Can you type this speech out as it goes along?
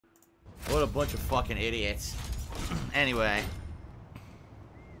What a bunch of fucking idiots. Anyway.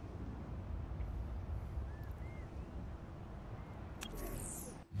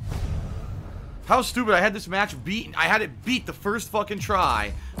 How stupid. I had this match beaten. I had it beat the first fucking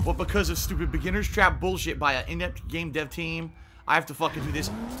try. But because of stupid beginner's trap bullshit by an inept game dev team, I have to fucking do this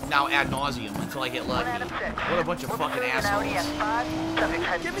now ad nauseum until I get lucky. What a bunch of fucking assholes.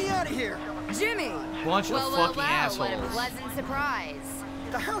 Get me out of here! Jimmy! Bunch of fucking assholes. What a pleasant surprise.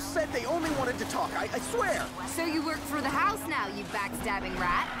 The house said they only wanted to talk, I swear! So you work for the house now, you backstabbing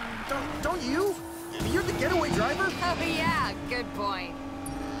rat? Don't you? You're the getaway driver? Oh yeah, good point.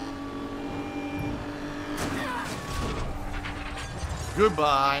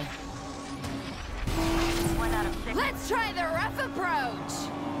 Goodbye. Let's try the rough approach.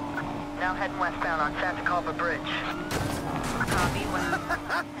 Now heading westbound on Santa Bridge. Copy.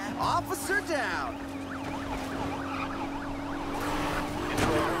 Officer down!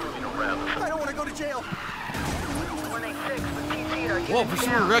 I don't want to go to jail. 186 with TC. Whoa,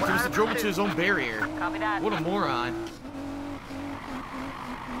 pursuer wrecked. He must have drove into his own barrier. Copy that. What a moron.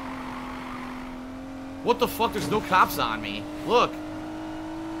 What the fuck? There's no cops on me. Look.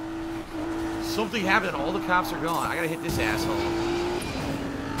 Something happened and all the cops are gone. I gotta hit this asshole.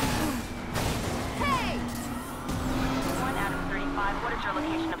 Hey! 1 out of 35. What is your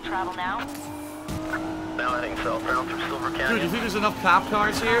location of travel now? Now heading southbound through Silver Canyon. Dude, you think there's enough cop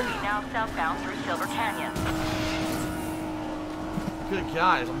cars here? Now southbound through Silver Canyon. Good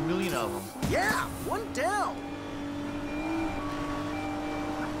God, there's a million of them. Yeah, one down.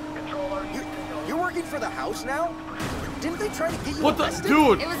 Controller. You're working for the house now? Didn't they try to get you What the? arrested?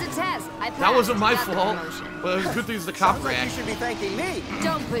 Dude! It was a test. I passed. That wasn't my Got the fault. promotion. But it was good thing the cop Sounds like you ran. should be thanking me.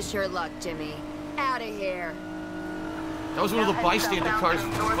 Don't push your luck, Jimmy. Out of here. That was one of the bystander cars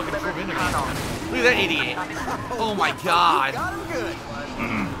who fucking drove into me. Look at that idiot. Oh my God. Got him good.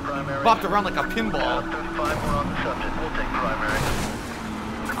 Bopped around like a pinball. 35, we're on the subject. We'll take primary.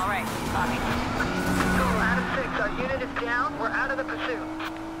 All right, copy. So, out of 6, our unit is down. We're out of the pursuit.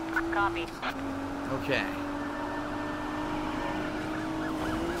 Copy. Okay.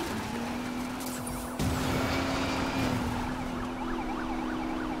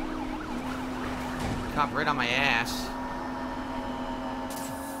 Cop right on my ass.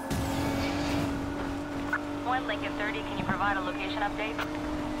 1 Lincoln 30, can you provide a location update?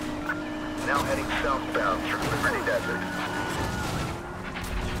 Now heading southbound through Liberty Desert.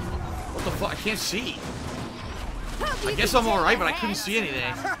 What the fuck? I can't see. Hope I you guess can I'm alright, take but I a couldn't hand. see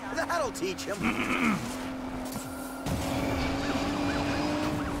anything. That'll teach him.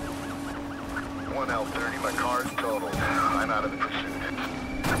 1L30, my car's totaled. I'm out of the pursuit.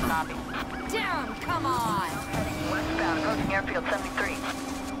 Copy. Down, come on. Heading westbound, approaching airfield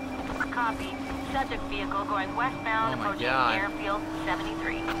 73. Copy. Subject vehicle going westbound, Oh my approaching God. airfield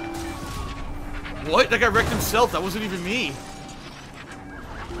 73. What? That guy wrecked himself. That wasn't even me.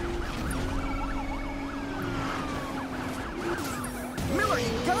 Miller,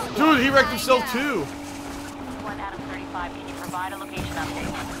 you got it. Dude, he wrecked himself too. 1 out of 35, can you provide a location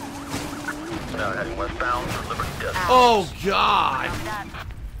update? Now heading westbound for Liberty Desert. Oh God. Copy that.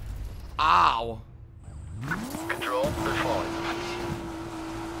 Ow. Control, they're falling.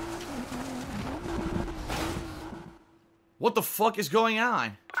 What the fuck is going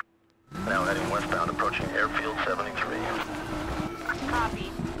on? Now heading westbound, approaching airfield 73.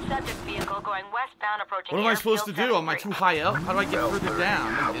 Copy. Subject vehicle going westbound, approaching What am I supposed to airfield do? Am I too high up? How do I get further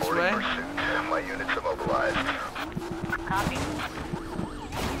down? Maybe this way? Pursuit. My units immobilized. Copy.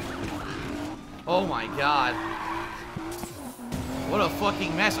 Oh my God. What a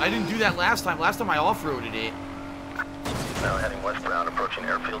fucking mess. I didn't do that last time. Last time I off-roaded it. Now heading westbound, approaching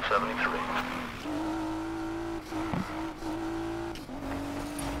airfield 73.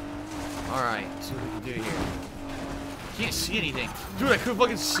 Alright, see what we can do here. Can't see anything. Dude, I couldn't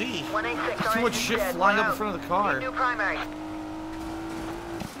fucking see. 186, There's too much shit flying up in front of the car. New primary.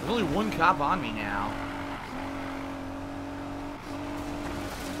 There's only one cop on me now.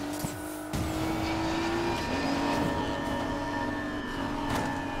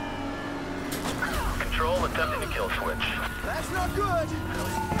 Control, attempting to kill switch. That's not good.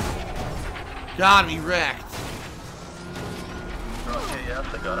 Got me wrecked. Okay, yes,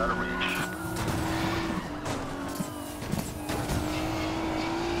 I got out of reach.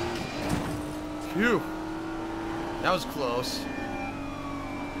 Phew. That was close.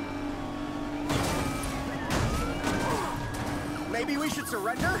 Maybe we should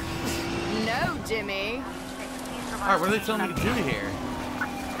surrender? No, Jimmy. Alright, what are they telling me to do here?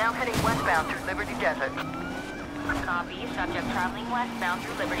 Now heading westbound through Liberty Desert. Copy. Subject traveling westbound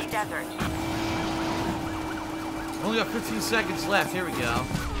through Liberty Desert. Only got 15 seconds left. Here we go.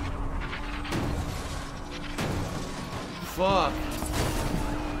 fuck?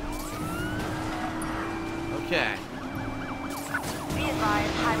 Okay. Be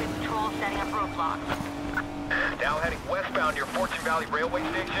advised, highway patrol setting up roadblocks. Now heading westbound near Fortune Valley Railway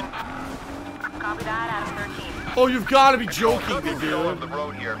Station. Copy that, Adam 13. Oh, you've got to be joking me, dude. The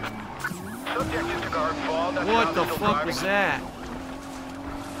road here. Subject is to guard fall. What the fuck was that?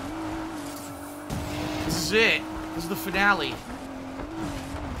 This is it. This is the finale.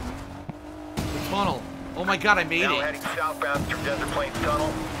 The tunnel. Oh my god, I made now it. Heading southbound through Desert Plains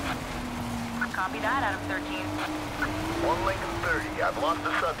Tunnel. Copy that, Adam 13. 1 Lincoln 30. I've lost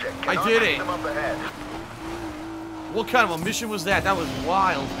the subject. I did it. Them up ahead. What kind of a mission was that? That was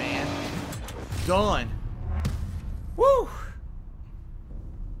wild, man. Done. Woo!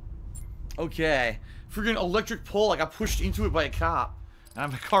 Okay. Freaking electric pole. I got pushed into it by a cop.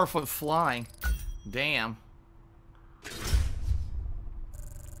 And my car went flying. Damn.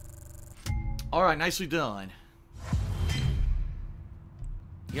 Alright, nicely done.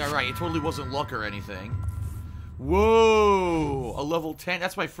 Yeah, right. It totally wasn't luck or anything. Whoa! A level 10.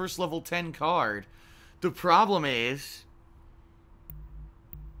 That's my first level 10 card. The problem is...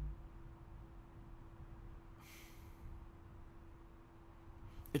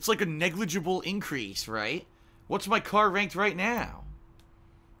 it's like a negligible increase, right? What's my car ranked right now?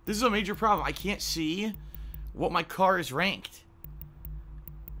 This is a major problem. I can't see what my car is ranked.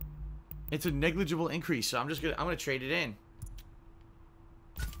 It's a negligible increase, so I'm gonna trade it in.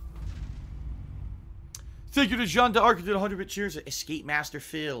 Thank you to Jean d'Arc who did 100-bit cheers. Escape Master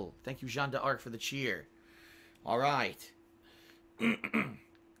Phil. Thank you, Jean d'Arc, for the cheer. All right.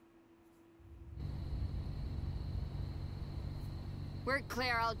 We're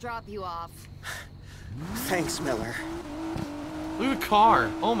clear. I'll drop you off. Thanks, Miller. Look at the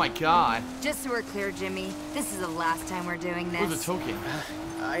car. Oh my god. Just so we're clear, Jimmy, this is the last time we're doing this. Look at the token.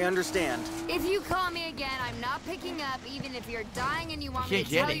 I understand. If you call me again, I'm not picking up, even if you're dying and you want me to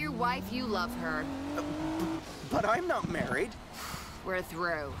tell your wife you love her. But I'm not married. We're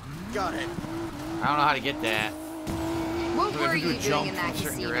through. Got it. I don't know how to get that. What were you doing jump in that from a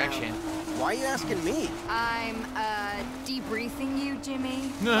certain casino? direction. Why are you asking me? I'm, debriefing you,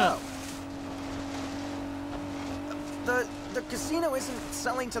 Jimmy. No. The casino isn't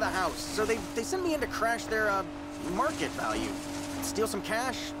selling to the house, so they send me in to crash their, market value. Steal some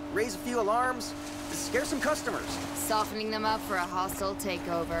cash, raise a few alarms, scare some customers. Softening them up for a hostile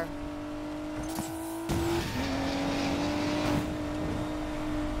takeover.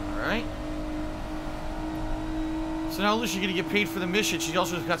 Alright. So not only is she gonna get paid for the mission, she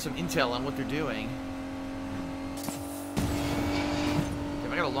also got some intel on what they're doing.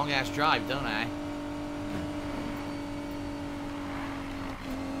 Damn, I got a long ass drive, don't I?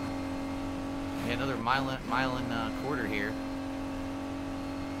 Yeah, another mile and quarter here.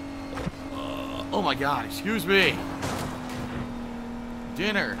 Oh my god, excuse me.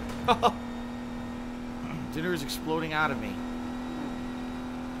 Dinner. Dinner is exploding out of me.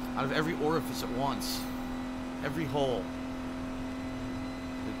 Out of every orifice at once. Every hole.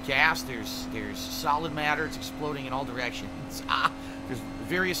 There's gas, there's solid matter, it's exploding in all directions. There's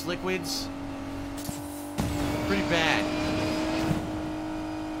various liquids. Pretty bad.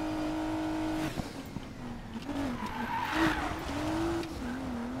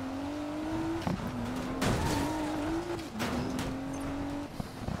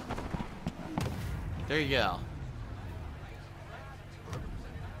 There you go.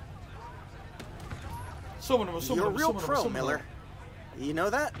 You're a real pro, Miller. You know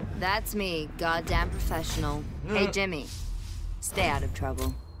that? That's me, goddamn professional. Hey, Jimmy, stay out of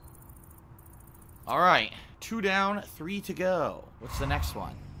trouble. All right, 2 down, 3 to go. What's the next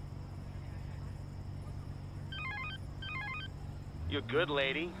one? You're good,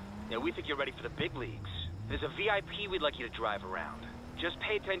 lady. Yeah, we think you're ready for the big leagues. There's a VIP we'd like you to drive around. Just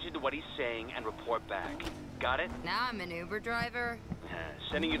pay attention to what he's saying and report back. Got it? Now I'm an Uber driver.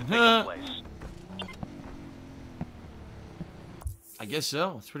 Sending you to the pickup place. I guess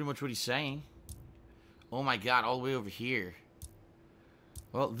so. That's pretty much what he's saying. Oh my god, all the way over here.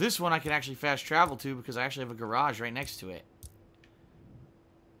 Well, this one I can actually fast travel to because I actually have a garage right next to it.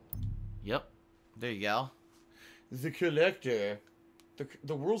 Yep. There you go. The collector.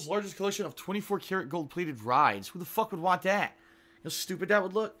 The world's largest collection of 24-karat gold-plated rides. Who the fuck would want that? You know how stupid that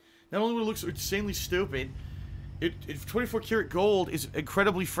would look? Not only would it look so insanely stupid, if 24-karat gold is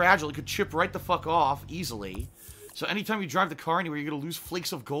incredibly fragile, it could chip right the fuck off easily. So anytime you drive the car anywhere, you're going to lose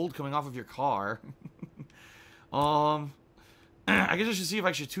flakes of gold coming off of your car. I guess I should see if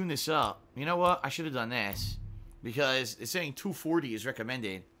I should tune this up. You know what? I should have done this. Because it's saying 240 is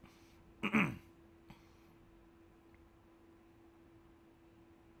recommended.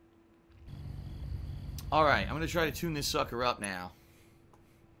 Alright, I'm gonna try to tune this sucker up now.